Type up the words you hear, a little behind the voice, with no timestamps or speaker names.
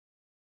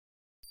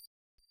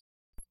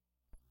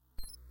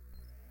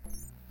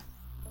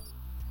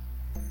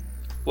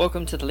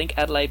Welcome to the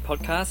LinkAdelaide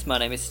podcast. My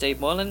name is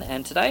Steve Moylan,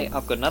 and today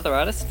I've got another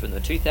artist from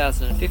the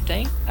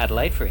 2015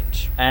 Adelaide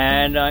Fringe.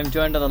 And I'm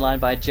joined on the line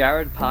by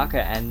Jarrad, Parker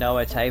and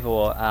Noah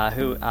Tavor,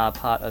 who are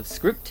part of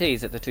Script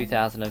Tease at the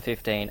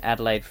 2015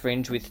 Adelaide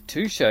Fringe with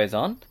two shows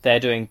on. They're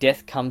doing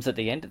Death Comes at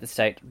the End at the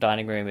State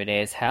Dining Room at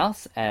Ayers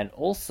House, and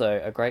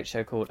also a great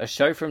show called A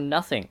Show from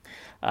Nothing,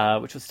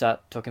 which we'll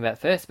start talking about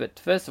first. But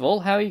first of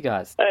all, how are you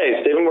guys?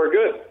 Hey, Stephen, we're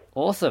good.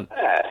 Awesome.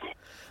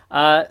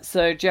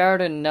 So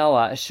Jarrad and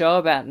Noah, a show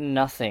about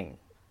nothing.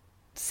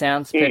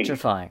 Sounds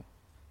petrifying.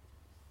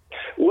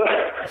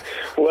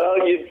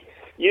 Well,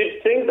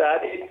 you'd think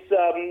that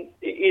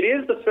it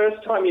is the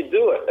first time you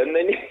do it, and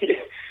then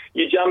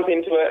you jump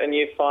into it and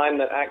you find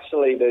that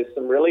actually there's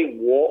some really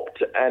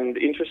warped and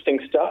interesting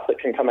stuff that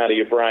can come out of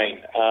your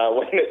brain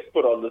when it's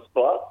put on the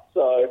spot.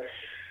 So,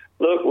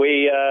 look,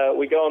 we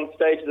go on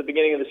stage at the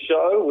beginning of the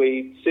show.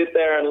 We sit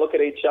there and look at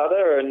each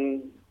other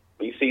and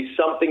we see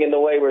something in the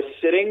way we're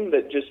sitting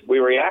that just we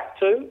react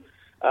to.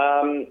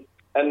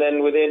 And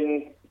then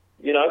within,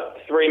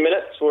 3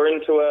 minutes, we're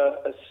into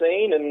a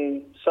scene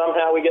and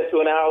somehow we get to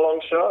an hour-long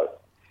show.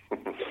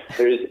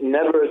 There's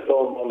never a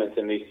dull moment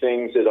in these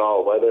things at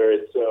all, whether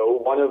it's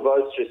one of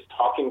us just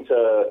talking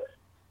to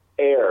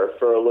air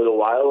for a little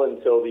while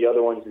until the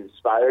other one's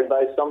inspired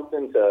by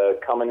something to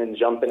come in and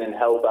jump in and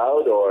help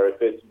out, or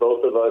if it's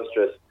both of us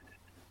just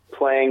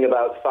playing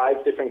about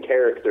 5 different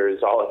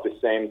characters all at the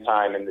same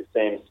time in the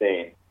same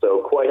scene.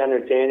 So quite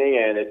entertaining,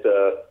 and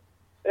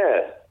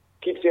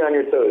keeps you on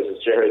your toes, as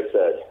Jarrad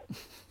said.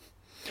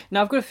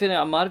 Now, I've got a feeling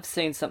I might have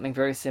seen something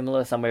very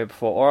similar somewhere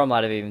before, or I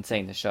might have even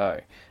seen the show.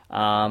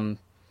 And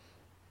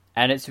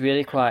it's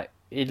really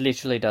it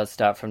literally does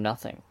start from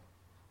nothing.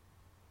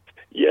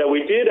 Yeah,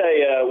 we did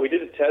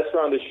a test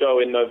run of the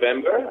show in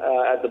November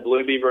at the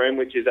Bluebee Room,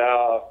 which is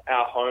our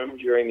home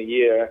during the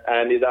year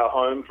and is our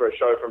home for a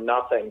show from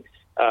nothing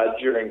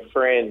during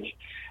Fringe.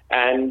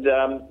 And,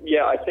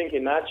 I think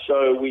in that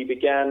show we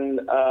began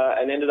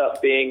and ended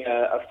up being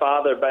a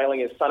father bailing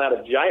his son out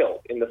of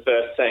jail in the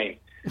first scene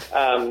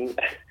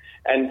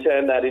and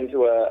turned that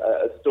into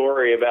a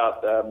story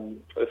about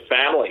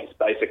families,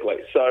 basically.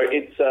 So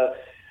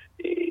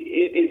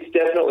it's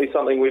definitely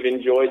something we've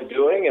enjoyed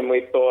doing, and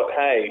we thought,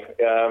 hey,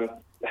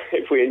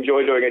 if we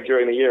enjoy doing it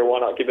during the year, why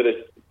not give it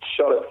a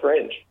shot at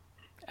Fringe?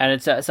 And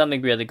it's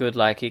something really good.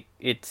 Like,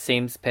 it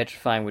seems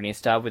petrifying when you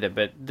start with it,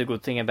 but the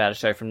good thing about a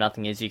show from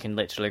nothing is you can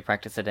literally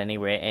practice it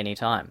anywhere,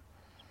 anytime.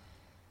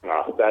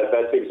 Oh,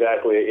 that's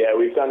exactly it. Yeah,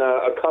 we've done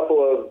a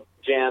couple of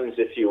jams,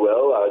 if you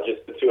will,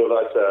 just the two of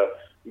us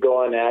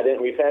going at it.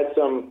 And we've had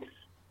some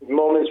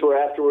moments where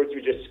afterwards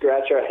we just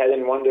scratch our head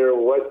and wonder,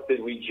 what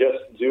did we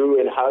just do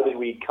and how did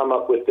we come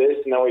up with this?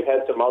 And then we've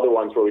had some other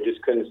ones where we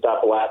just couldn't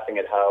stop laughing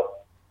at how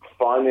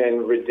fun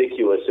and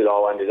ridiculous it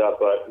all ended up.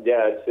 But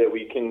yeah, it's that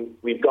we've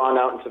gone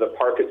out into the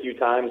park a few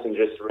times and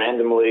just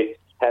randomly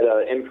had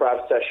an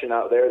improv session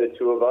out there, the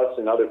two of us,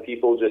 and other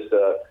people just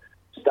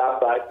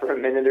stopped by for a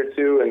minute or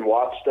two and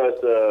watched us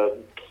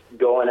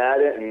going at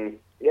it. And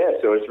yeah,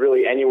 so it's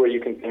really anywhere you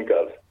can think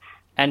of.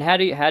 And how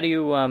do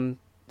you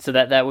so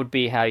that would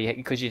be how you,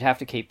 because you'd have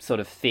to keep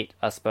sort of fit,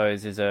 I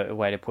suppose, is a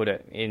way to put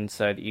it, in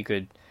so that you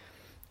could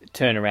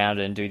turn around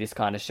and do this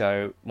kind of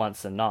show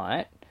once a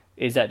night.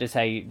 Is that just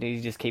how you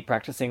just keep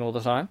practicing all the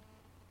time?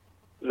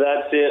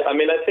 That's it. I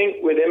mean, I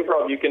think with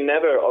improv, you can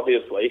never know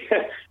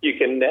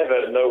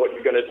what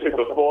you're going to do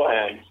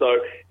beforehand.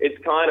 So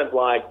it's kind of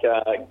like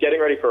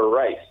getting ready for a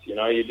race.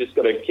 You just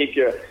got to keep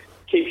your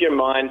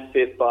mind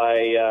fit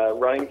by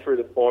running through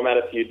the format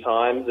a few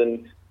times.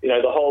 And, the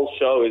whole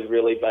show is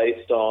really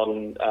based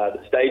on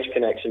the stage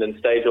connection and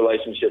stage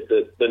relationship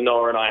that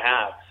Noah and I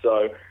have.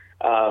 So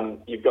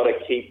you've got to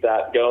keep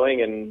that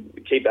going and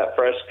keep that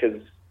fresh,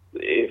 because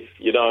if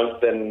you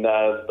don't, then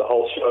the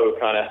whole show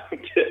kind of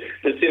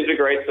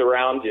disintegrates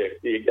around you.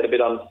 You get a bit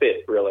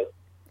unfit, really.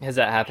 Has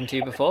that happened to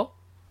you before?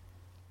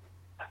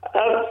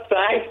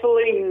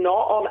 Thankfully, not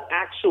on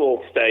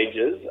actual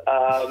stages.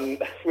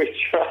 We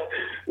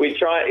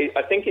try.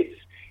 I think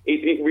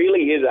it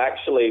really is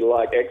actually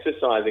like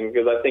exercising,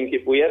 because I think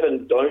if we ever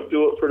don't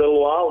do it for a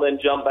little while, then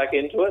jump back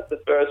into it, the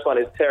first one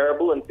is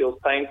terrible and feels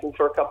painful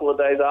for a couple of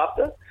days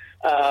after.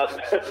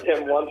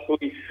 And once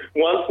we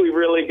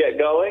really get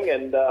going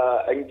and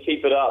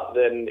keep it up,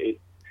 then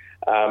it's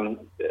a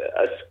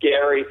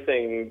scary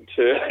thing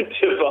to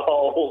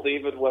behold,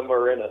 even when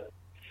we're in it.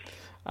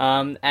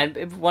 And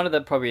one of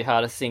the probably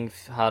hardest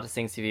things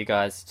for you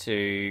guys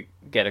to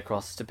get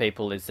across to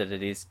people is that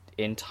it is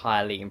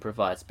entirely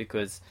improvised,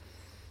 because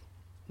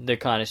the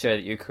kind of show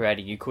that you're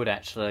creating, you could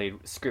actually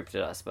script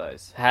it, I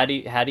suppose. How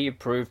do you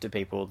prove to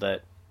people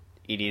that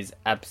it is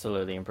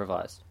absolutely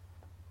improvised?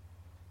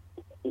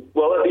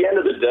 Well, at the end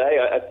of the day,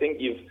 I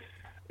think you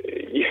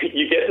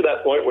get to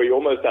that point where you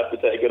almost have to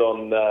take it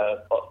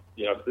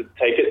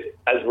take it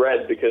as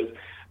read, because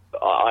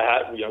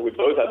we've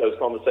both had those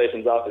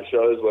conversations after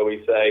shows where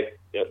we say,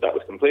 that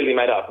was completely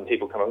made up, and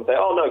people come up and say,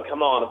 oh no,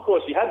 come on, of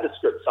course you had to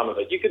script some of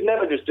it. You could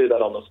never just do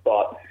that on the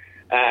spot.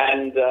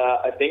 And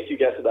I think you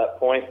get to that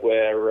point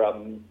where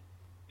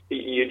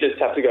you just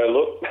have to go,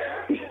 look,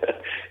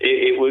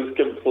 it was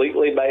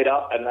completely made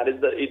up, and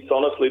it's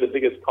honestly the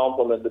biggest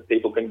compliment that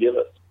people can give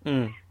us.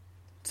 Mm.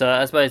 So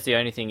I suppose the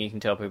only thing you can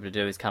tell people to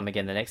do is come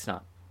again the next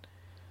night.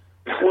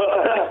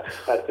 Well,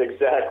 that's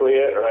exactly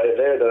it right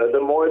there. The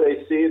more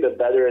they see, the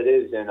better it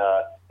is, and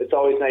it's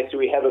always nice.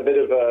 We have a bit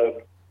of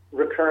a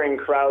recurring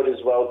crowd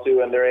as well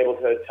too, and they're able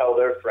to tell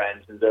their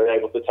friends, and they're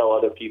able to tell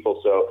other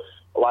people. So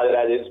a lot of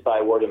that is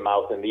by word of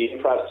mouth, and the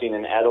improv scene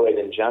in Adelaide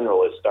in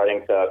general is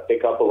starting to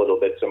pick up a little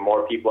bit. So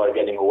more people are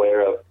getting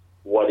aware of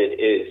what it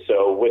is.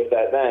 So with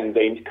that, then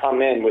they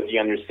come in with the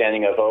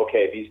understanding of,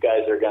 okay, these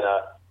guys are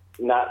gonna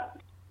not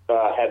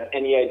have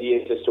any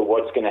ideas as to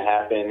what's going to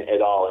happen at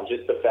all, and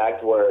just the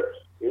fact where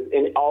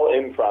in all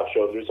improv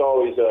shows, there's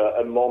always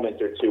a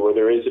moment or two where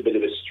there is a bit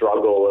of a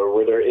struggle, or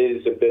where there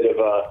is a bit of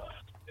a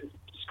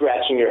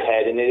scratching your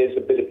head, and it is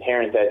a bit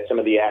apparent that some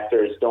of the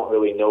actors don't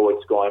really know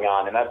what's going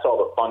on, and that's all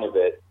the fun of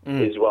it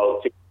as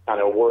well, to kind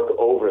of work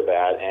over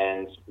that.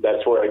 And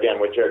that's where, again,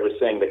 what Jarrad was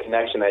saying, the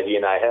connection that he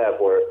and I have,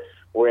 where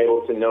we're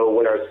able to know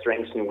what our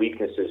strengths and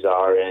weaknesses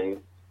are and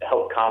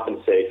help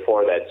compensate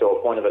for that. So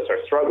if one of us are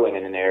struggling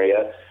in an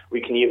area, we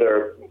can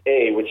either,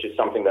 which is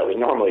something that we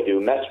normally do,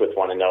 mess with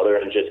one another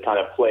and just kind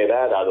of play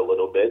that out a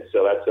little bit.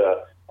 So that's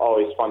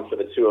always fun for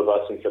the two of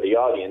us and for the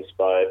audience.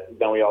 But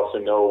then we also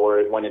know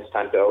when it's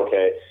time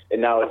to,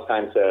 and now it's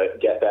time to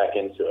get back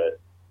into it.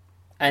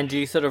 And do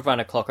you sort of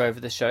run a clock over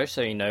the show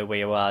so you know where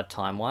you are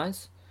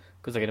time-wise?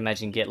 Because I can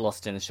imagine you get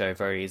lost in the show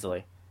very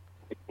easily.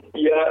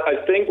 Yeah, I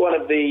think one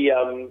of the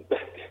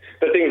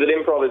things that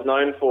improv is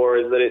known for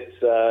is that it's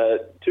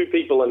two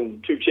people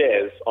and two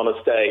chairs on a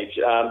stage,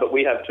 but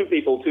we have two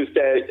people, two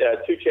chairs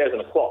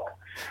and a clock.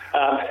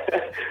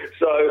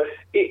 So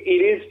it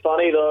is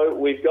funny, though.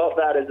 We've got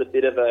that as a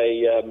bit of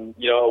a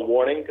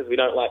warning, because we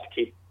don't like to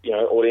keep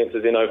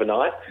audiences in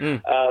overnight.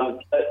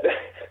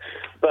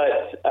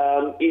 But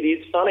it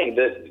is funny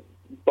that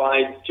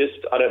by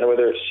just, I don't know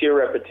whether it's sheer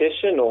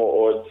repetition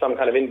or some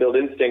kind of inbuilt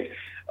instinct,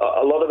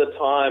 a lot of the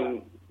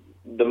time,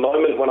 the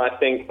moment when I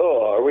think,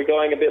 are we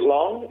going a bit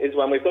long, is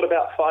when we've got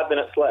about 5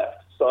 minutes left.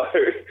 So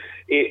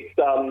it's,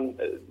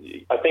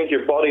 I think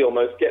your body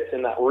almost gets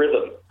in that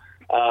rhythm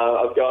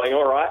of going,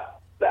 all right,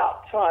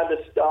 about time to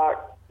start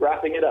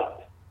wrapping it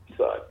up.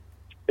 So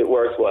it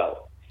works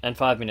well. And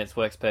 5 minutes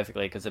works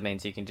perfectly, because it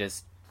means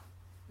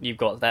you've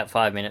got that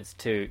 5 minutes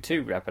to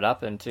wrap it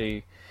up and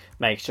to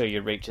make sure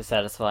you reach a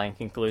satisfying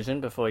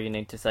conclusion before you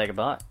need to say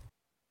goodbye.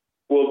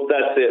 Well,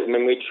 that's it. I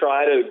mean, we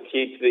try to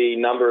keep the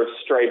number of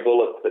stray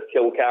bullets that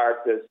kill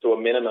characters to a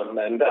minimum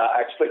and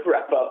actually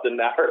wrap up the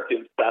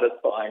narrative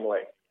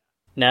satisfyingly.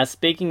 Now,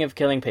 speaking of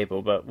killing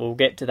people, but we'll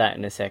get to that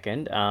in a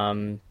second,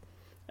 a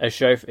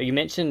show, you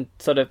mentioned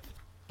sort of,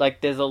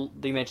 like,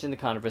 you mentioned the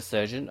kind of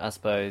resurgence, I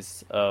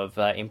suppose, of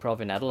improv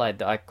in Adelaide.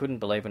 That I couldn't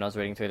believe when I was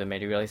reading through the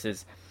media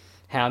releases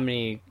how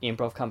many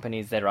improv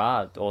companies there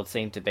are, or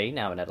seem to be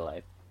now in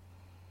Adelaide.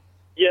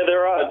 Yeah,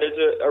 there are. There's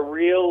a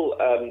real,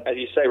 as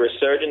you say,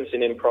 resurgence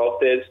in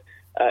improv. There's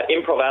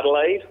Improv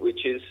Adelaide,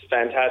 which is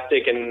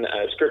fantastic, and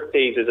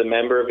Striptease is a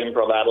member of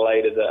Improv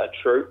Adelaide as a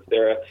troupe.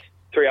 There are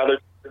 3 other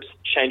groups,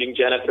 Changing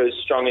Jennifer's,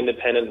 Strong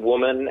Independent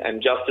Woman,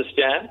 and Justice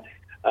Jam.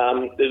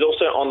 There's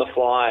also On the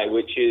Fly,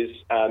 which is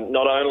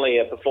not only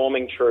a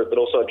performing troupe, but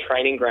also a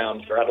training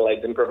ground for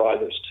Adelaide's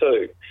improvisers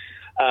too.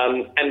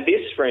 And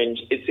this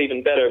Fringe, it's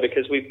even better,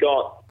 because we've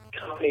got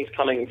companies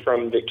coming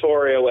from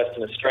Victoria,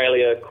 Western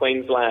Australia,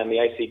 Queensland, the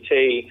ACT,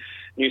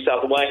 New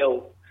South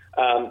Wales,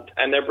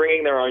 and they're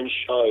bringing their own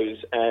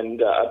shows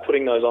and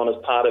putting those on as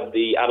part of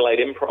the Adelaide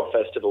Improv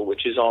Festival,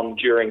 which is on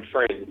during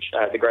Fringe,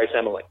 the Grace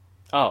Emily.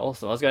 Oh,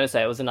 awesome. I was going to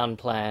say it was an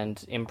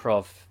unplanned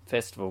improv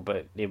festival,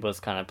 but it was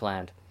kind of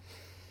planned.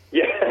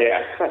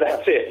 Yeah,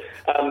 that's it.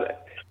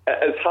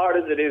 As hard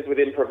as it is with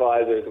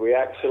improvisers, we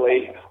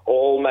actually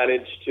all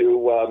manage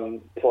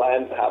to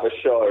plan to have a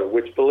show,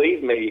 which,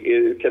 believe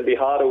me, can be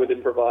harder with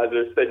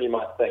improvisers than you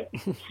might think.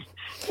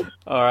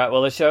 All right,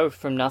 well, the show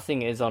From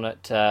Nothing is on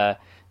at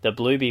the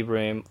Bluebee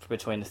Room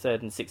between the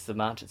 3rd and 6th of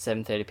March at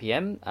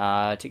 7:30pm.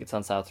 Tickets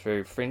on sale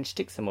through Fringe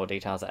Ticks, and more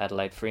details at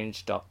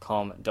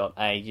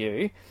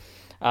adelaidefringe.com.au.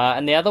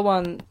 And the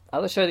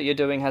other show that you're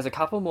doing has a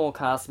couple more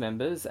cast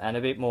members and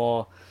a bit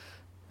more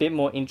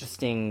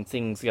interesting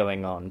things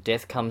going on.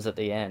 Death Comes at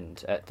the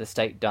End at the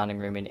State Dining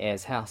Room in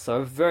Ayers House. So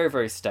a very,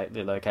 very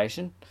stately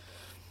location.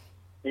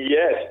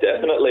 Yes,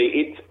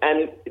 definitely.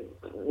 And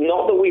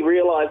not that we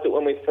realised it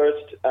when we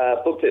first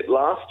booked it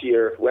last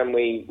year when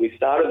we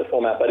started the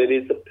format, but it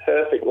is the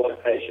perfect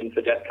location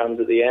for Death Comes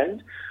at the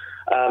End.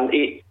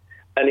 It's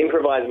an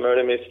improvised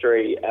murder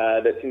mystery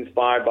that's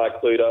inspired by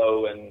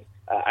Cluedo and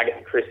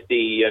Agatha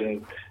Christie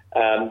and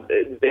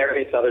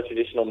various other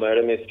traditional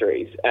murder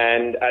mysteries.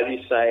 And as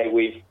you say,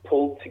 we've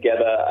pulled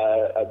together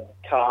a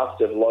cast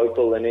of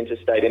local and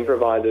interstate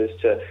improvisers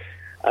to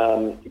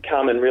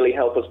come and really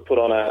help us put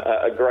on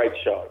a great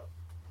show.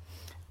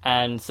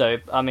 And so,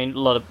 I mean,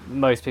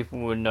 most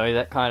people would know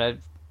that kind of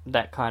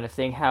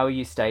thing. How are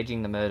you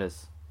staging the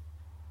murders?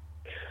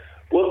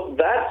 Well,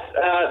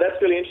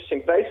 that's really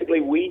interesting.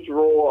 Basically, we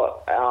draw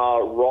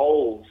our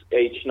roles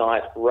each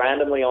night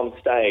randomly on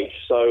stage.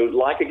 So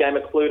like a game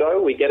of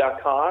Cluedo, we get our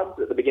cards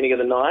at the beginning of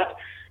the night.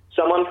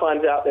 Someone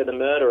finds out they're the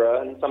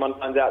murderer and someone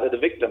finds out they're the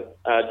victim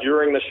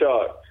during the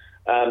show.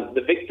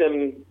 The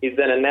victim is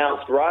then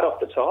announced right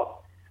off the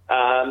top,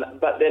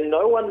 but then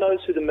no one knows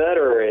who the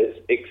murderer is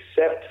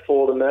except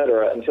for the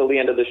murderer until the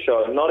end of the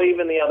show. Not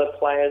even the other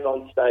players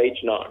on stage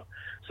know.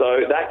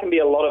 So that can be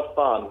a lot of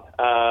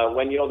fun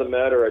when you're the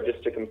murderer,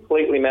 just to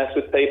completely mess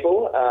with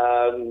people.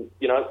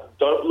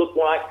 Don't look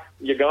like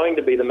you're going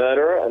to be the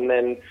murderer, and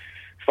then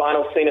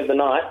final scene of the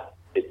night,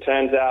 it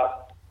turns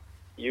out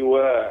you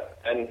were.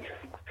 And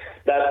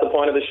that's the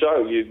point of the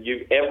show.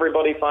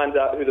 Everybody finds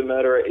out who the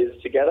murderer is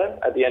together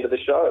at the end of the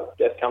show.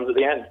 Death comes at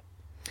the end.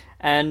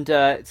 And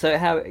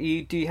so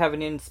do you have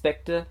an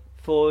inspector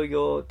for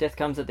your Death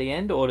Comes at the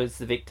End, or does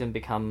the victim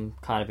become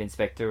kind of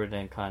inspector and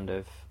then kind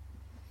of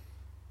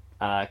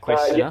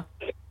questioner?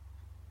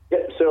 Yeah.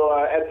 So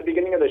at the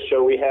beginning of the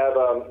show, we have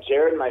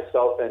Jarrad,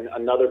 myself, and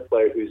another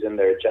player who's in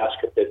there, Josh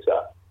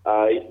Kapitsa.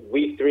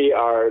 We three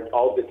are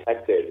all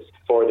detectives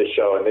for the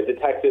show, and the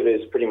detective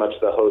is pretty much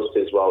the host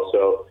as well.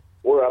 So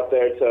we're up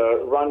there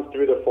to run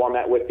through the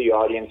format with the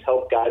audience,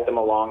 help guide them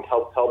along,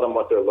 help tell them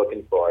what they're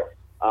looking for.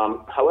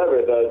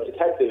 However, the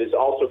detective is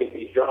also going to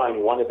be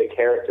drawing one of the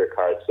character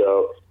cards.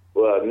 So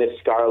Miss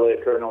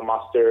Scarlet, Colonel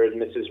Mustard,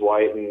 Mrs.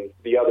 White, and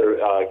the other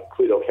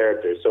Cluedo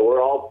characters. So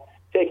we're all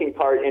taking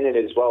part in it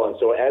as well. And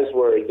so as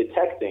we're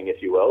detecting,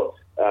 if you will,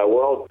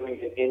 we're all doing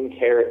it in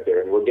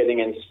character, and we're getting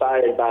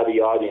inspired by the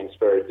audience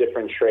for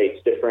different traits,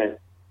 different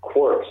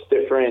quirks,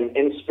 different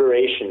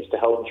inspirations to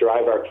help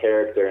drive our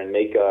character and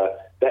make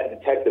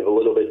that detective a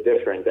little bit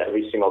different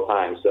every single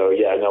time. So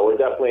yeah, no, we're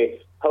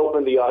definitely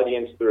helping the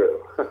audience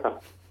through.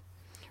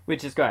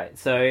 Which is great.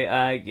 So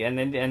and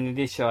in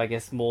this show, I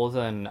guess more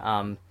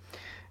than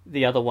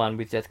the other one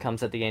with Death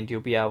Comes at the End,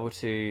 you'll be able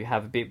to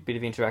have a bit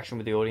of interaction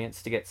with the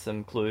audience to get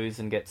some clues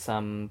and get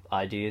some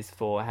ideas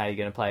for how you're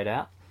going to play it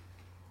out.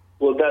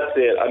 Well, that's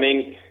it. I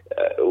mean,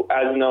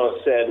 as Noah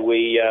said,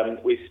 we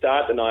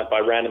start the night by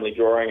randomly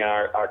drawing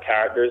our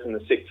characters, and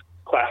the 6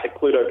 classic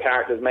Cluedo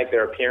characters make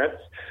their appearance.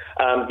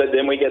 But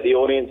then we get the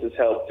audience's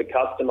help to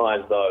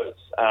customize those,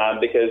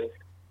 because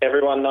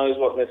everyone knows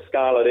what Miss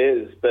Scarlet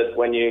is, but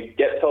when you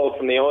get told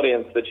from the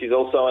audience that she's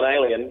also an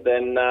alien,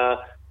 then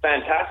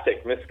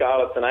fantastic, Miss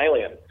Scarlet's an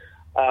alien.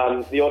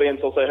 The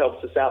audience also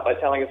helps us out by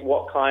telling us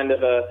what kind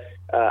of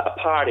a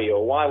party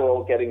or why we're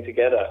all getting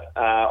together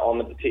on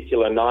the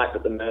particular night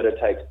that the murder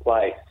takes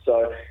place.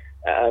 So,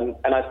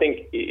 and I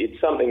think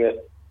it's something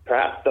that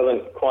perhaps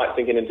doesn't quite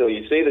sink in until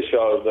you see the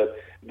show, but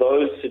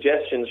those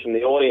suggestions from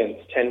the audience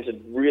tend to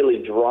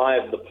really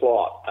drive the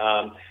plot.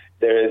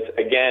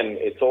 Again,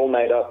 it's all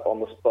made up on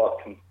the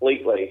spot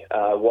completely,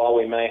 while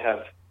we may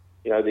have,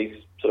 these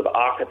sort of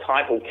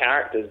archetypal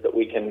characters that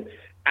we can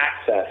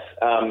access.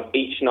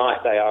 Each night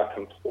they are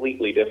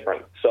completely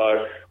different.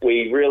 So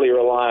we really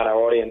rely on our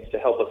audience to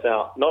help us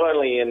out, not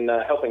only in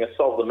helping us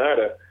solve the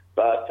murder,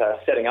 but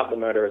setting up the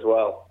murder as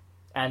well.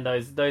 And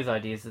those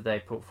ideas that they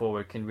put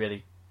forward can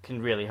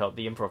really help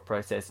the improv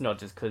process, not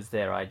just because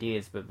they're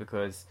ideas, but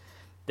because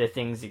they're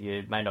things that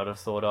you may not have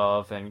thought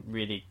of, and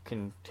really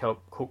can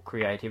help cook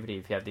creativity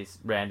if you have this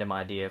random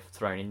idea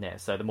thrown in there.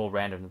 So the more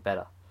random, the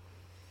better.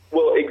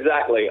 Well,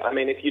 exactly. I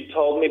mean, if you'd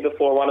told me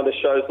before one of the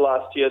shows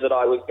last year that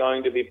I was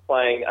going to be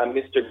playing a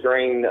Mr.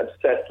 Green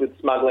obsessed with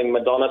smuggling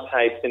Madonna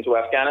tapes into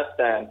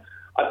Afghanistan,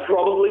 I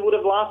probably would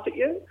have laughed at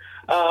you.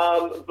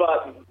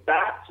 But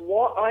that's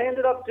what I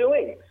ended up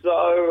doing.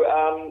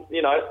 So,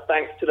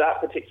 thanks to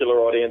that particular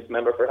audience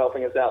member for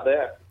helping us out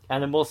there.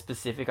 And the more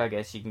specific, I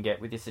guess, you can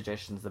get with your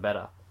suggestions, the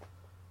better.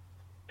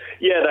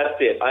 Yeah, that's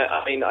it.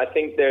 I mean, I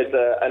think there's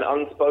an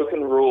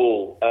unspoken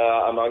rule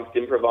amongst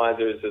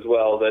improvisers as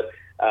well that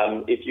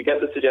if you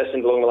get the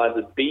suggestions along the lines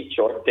of beach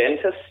or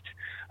dentist,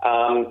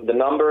 the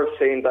number of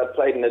scenes I've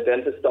played in a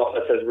dentist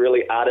office has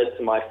really added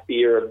to my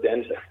fear of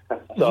dentists.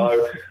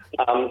 So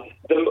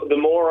the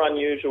more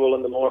unusual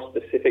and the more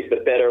specific,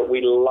 the better.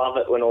 We love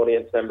it when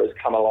audience members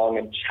come along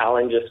and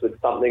challenge us with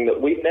something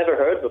that we've never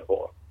heard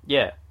before.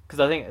 Yeah. Because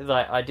I think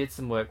I did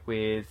some work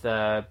with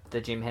the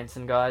Jim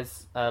Henson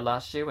guys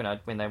last year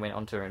when they went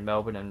on tour in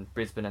Melbourne and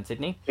Brisbane and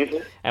Sydney,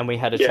 and we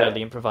had a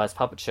totally improvised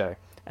puppet show,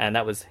 and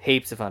that was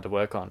heaps of fun to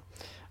work on.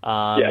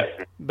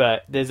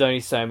 But there's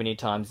only so many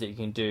times that you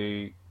can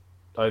do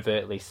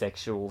overtly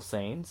sexual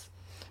scenes,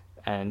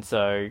 and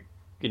so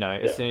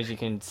as soon as you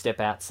can step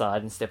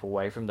outside and step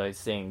away from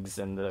those things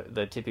and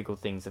the typical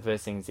things, the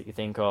first things that you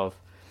think of,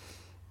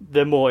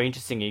 the more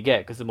interesting you get,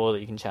 because the more that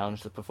you can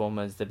challenge the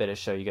performers, the better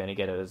show you're going to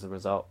get as a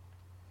result.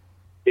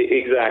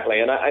 Exactly,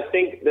 and I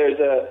think there's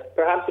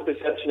perhaps a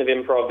perception of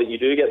improv that you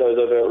do get those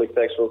overtly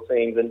sexual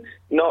scenes, and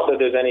not that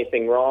there's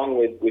anything wrong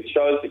with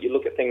shows, but you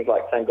look at things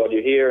like Thank God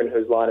You're Here and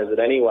Whose Line Is It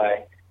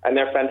Anyway, and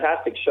they're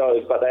fantastic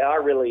shows, but they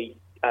are really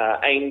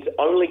aimed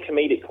only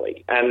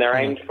comedically, and they're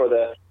aimed for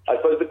the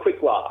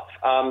quick laugh,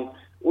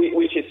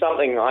 which is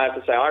something I have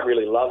to say I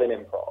really love in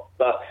improv.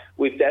 But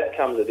with Death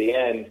Comes at the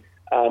End,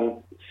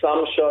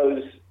 some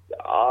shows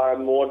are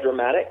more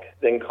dramatic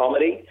than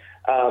comedy,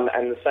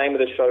 and the same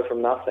with a show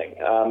from nothing.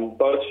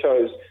 Both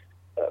shows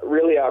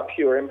really are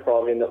pure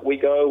improv in that we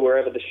go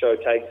wherever the show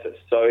takes us.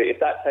 So if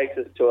that takes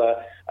us to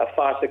a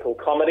farcical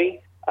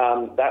comedy,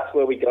 that's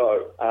where we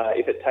go.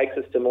 If it takes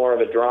us to more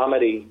of a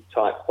dramedy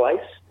type place,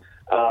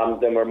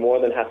 then we're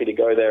more than happy to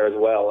go there as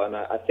well. And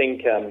I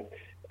think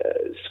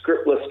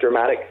scriptless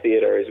dramatic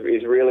theatre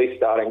is really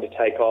starting to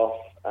take off.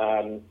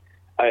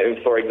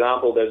 And for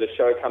example, there's a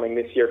show coming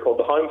this year called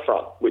The Home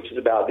Front, which is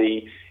about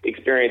the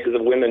experiences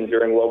of women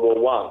during World War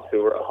I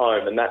who were at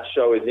home. And that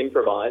show is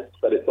improvised,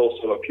 but it's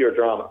also a pure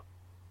drama.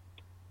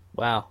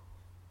 Wow.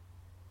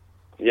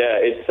 Yeah,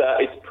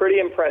 it's pretty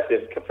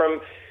impressive.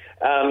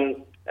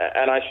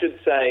 And I should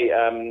say,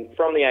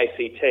 from the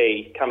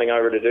ACT coming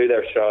over to do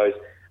their shows,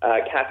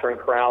 Catherine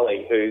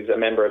Crowley, who's a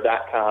member of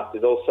that cast,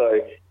 is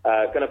also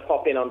going to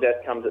pop in on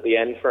Death Comes at the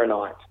End for a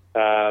night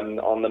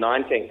on the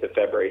 19th of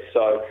February.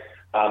 So,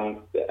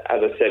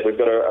 as I said, we've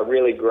got a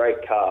really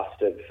great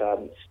cast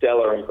of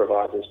stellar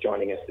improvisers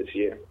joining us this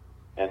year.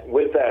 And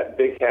with that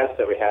big cast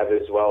that we have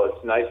as well,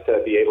 it's nice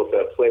to be able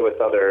to play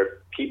with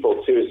other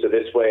people too. So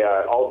this way,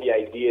 all the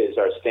ideas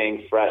are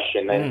staying fresh,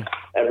 and then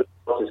everyone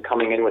else is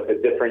coming in with a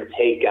different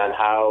take on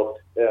how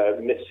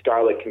Miss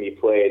Scarlet can be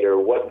played, or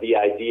what the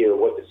idea, or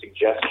what the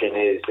suggestion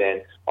is,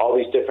 and all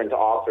these different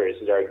offers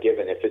that are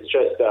given. If it's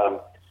just the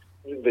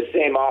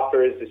same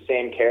offers, the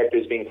same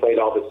characters being played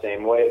all the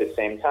same way at the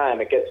same time,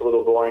 it gets a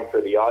little boring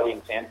for the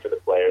audience and for the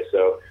players.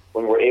 So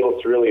when we're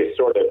able to really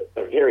assort a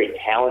very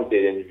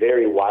talented and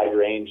very wide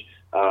range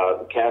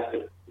cast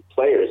of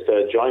players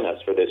to join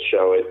us for this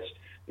show, it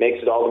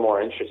makes it all the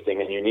more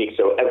interesting and unique.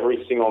 So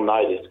every single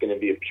night is going to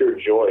be a pure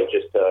joy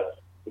just to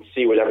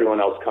see what everyone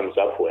else comes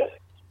up with.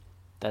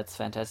 That's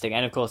fantastic.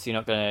 And of course, you're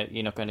not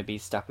going to be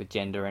stuck with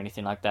gender or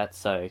anything like that.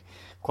 So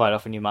quite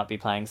often you might be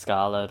playing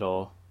Scarlet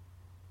or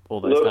all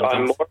those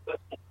kind of things.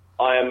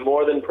 I am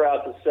more than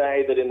proud to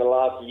say that in the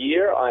last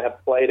year I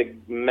have played a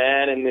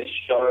man in this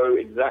show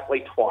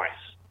exactly twice.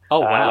 Oh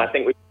wow! I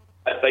think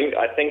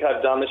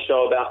I've done the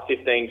show about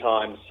 15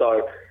 times.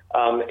 So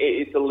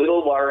it's a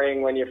little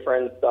worrying when your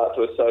friends start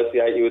to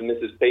associate you with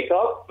Mrs.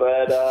 Peacock,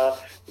 but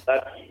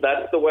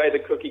that's the way the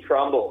cookie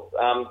crumbles.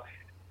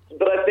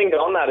 But I think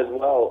on that as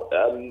well,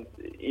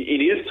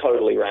 it is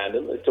totally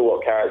random as to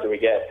what character we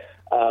get,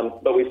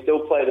 but we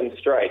still play them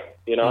straight.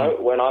 You know,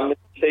 when I'm Mrs.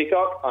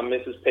 Peacock, I'm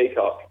Mrs.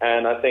 Peacock.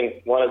 And I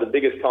think one of the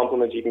biggest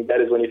compliments you can get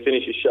is when you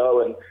finish your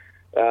show and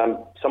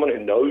someone who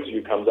knows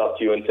you comes up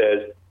to you and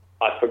says,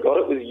 I forgot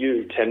it was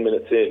you 10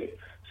 minutes in.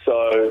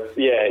 So,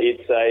 yeah,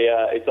 it's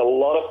a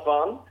lot of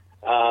fun,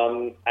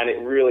 and it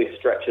really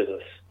stretches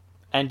us.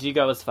 And do you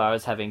go as far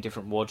as having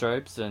different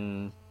wardrobes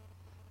and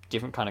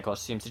different kind of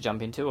costumes to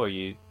jump into, or are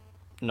you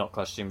not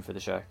costumed for the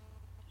show?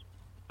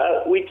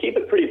 We keep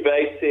it pretty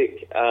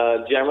basic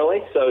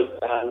generally,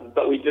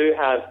 but we do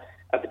have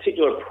a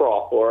particular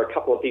prop or a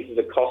couple of pieces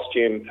of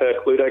costume per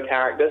Cluedo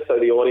character, so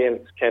the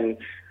audience can,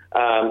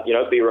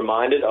 be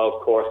reminded,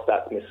 of course,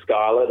 that's Miss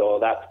Scarlet or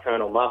that's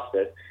Colonel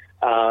Mustard.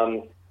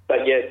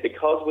 But yes,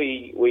 because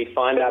we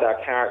find out our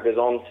characters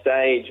on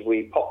stage,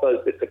 we pop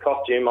those bits of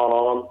costume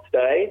on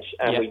stage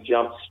and we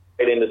jump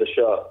straight into the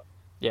show.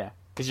 Yeah,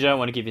 because you don't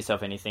want to give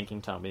yourself any thinking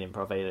time with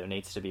improv either. It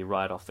needs to be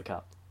right off the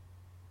cuff.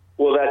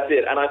 Well, that's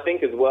it. And I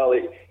think as well,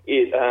 it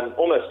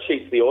almost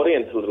cheats the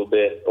audience a little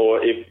bit.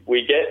 Or if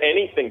we get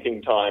any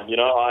thinking time,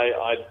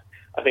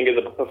 I think as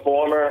a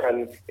performer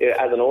and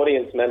as an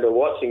audience member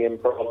watching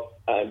improv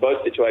in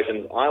both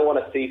situations, I want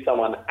to see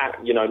someone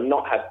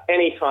not have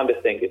any time to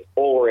think. It's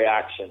all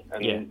reaction.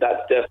 And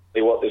that's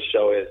definitely what this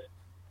show is.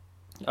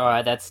 All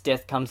right, that's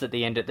Death Comes at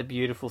the End at the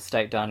beautiful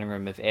State Dining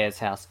Room of Ayers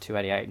House,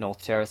 288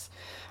 North Terrace,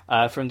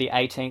 from the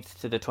 18th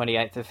to the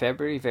 28th of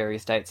February,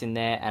 various dates in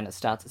there, and it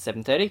starts at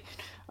 7:30.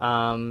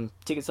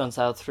 Tickets on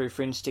sale through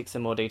Fringe. Tickets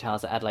and more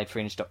details at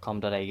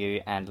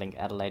adelaidefringe.com.au and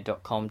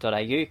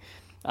linkadelaide.com.au.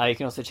 You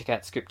can also check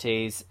out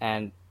Scriptease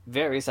and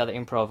various other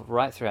improv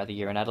right throughout the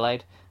year in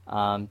Adelaide.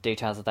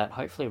 Details of that,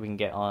 hopefully we can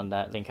get on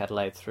Link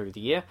Adelaide through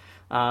the year.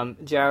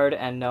 Jarrad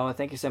and Noah,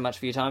 thank you so much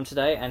for your time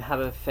today, and have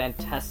a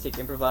fantastic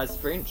improvised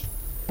Fringe.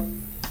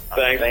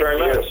 Thanks very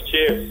much.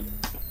 Cheers.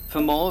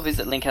 For more,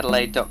 visit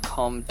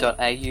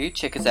linkadelaide.com.au,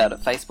 check us out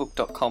at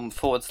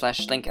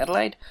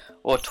facebook.com/linkadelaide,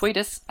 or tweet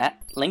us at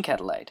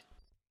linkadelaide.